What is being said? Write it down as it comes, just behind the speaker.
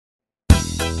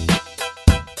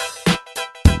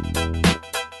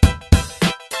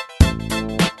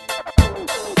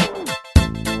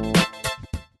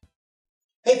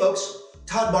Hey folks,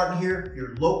 Todd Martin here,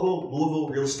 your local Louisville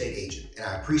real estate agent, and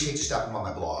I appreciate you stopping by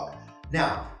my blog.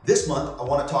 Now, this month I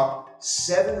want to talk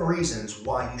 7 reasons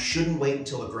why you shouldn't wait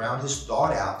until the ground has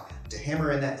thawed out to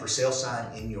hammer in that for sale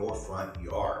sign in your front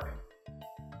yard.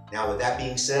 Now, with that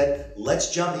being said,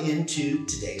 let's jump into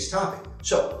today's topic.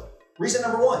 So, reason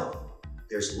number 1,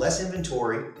 there's less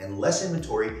inventory, and less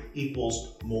inventory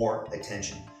equals more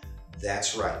attention.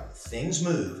 That's right, things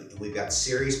move and we've got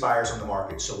serious buyers on the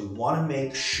market, so we want to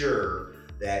make sure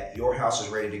that your house is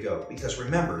ready to go. Because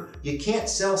remember, you can't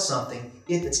sell something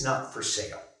if it's not for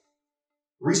sale.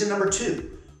 Reason number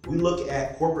 2, we look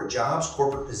at corporate jobs,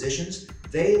 corporate positions.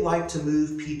 They like to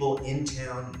move people in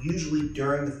town, usually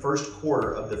during the first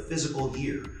quarter of the fiscal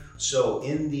year. So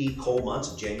in the cold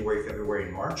months of January, February,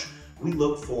 and March, we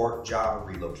look for job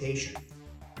relocation.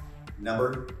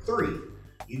 Number 3,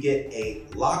 you get a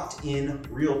locked-in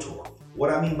realtor.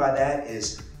 What I mean by that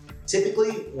is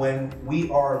typically when we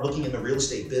are looking in the real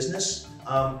estate business,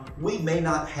 we may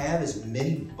not have as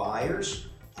many buyers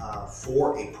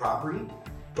for a property,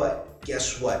 but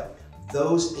guess what?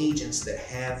 Those agents that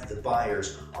have the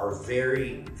buyers are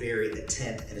very, very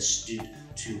attentive and astute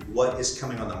to what is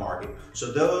coming on the market.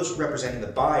 So those representing the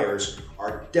buyers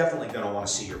are definitely going to want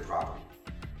to see your property.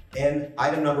 And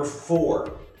item number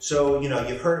 4. So,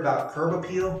 you've heard about curb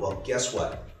appeal. Well, guess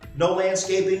what? No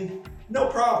landscaping, no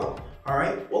problem. All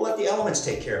right, we'll let the elements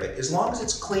take care of it. As long as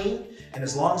it's clean and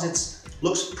as long as it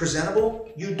looks presentable,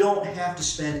 you don't have to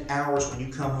spend hours when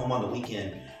you come home on the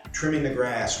weekend trimming the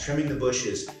grass, trimming the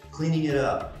bushes, cleaning it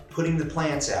up, putting the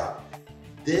plants out.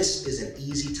 This is an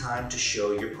easy time to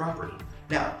show your property.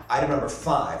 Now, item number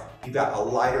 5, you've got a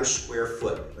lighter square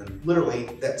foot. And literally,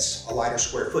 that's a lighter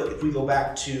square foot. If we go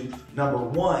back to number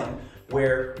 1,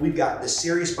 where we've got the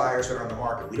serious buyers that are on the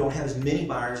market. We don't have as many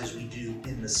buyers as we do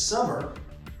in the summer,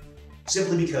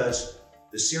 simply because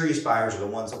the serious buyers are the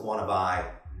ones that want to buy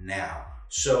now.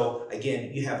 So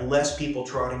again, you have less people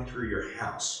trotting through your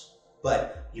house,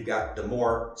 but you've got the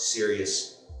more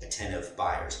serious, attentive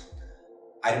buyers.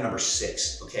 Item number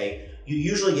 6, okay? You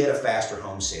usually get a faster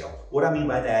home sale. What I mean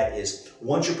by that is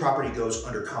once your property goes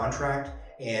under contract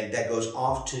and that goes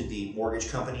off to the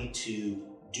mortgage company to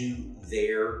do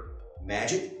their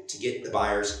magic to get the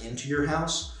buyers into your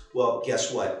house, well,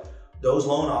 guess what? Those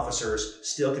loan officers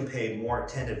still can pay more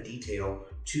attentive detail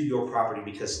to your property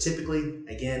because typically,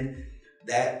 again,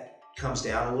 that comes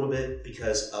down a little bit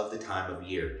because of the time of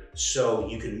year. So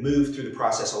you can move through the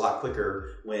process a lot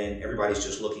quicker when everybody's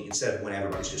just looking instead of when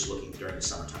everybody's just looking during the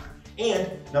summertime.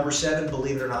 And number 7,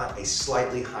 believe it or not, a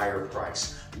slightly higher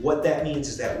price. What that means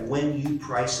is that when you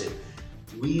price it,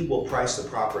 we will price the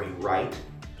property right.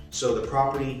 So the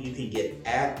property you can get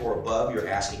at or above your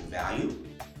asking value,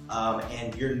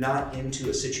 and you're not into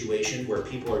a situation where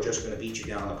people are just going to beat you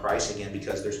down on the price again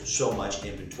because there's so much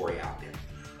inventory out there.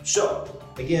 So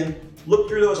again, look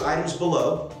through those items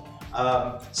below.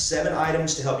 7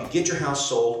 items to help you get your house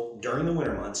sold during the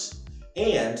winter months.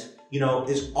 And,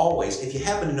 as always, if you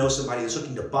happen to know somebody that's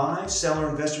looking to buy, sell, or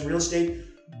invest in real estate,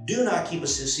 do not keep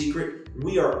us a secret.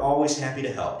 We are always happy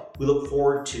to help. We look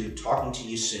forward to talking to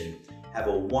you soon. Have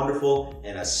a wonderful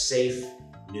and a safe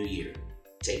new year.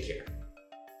 Take care.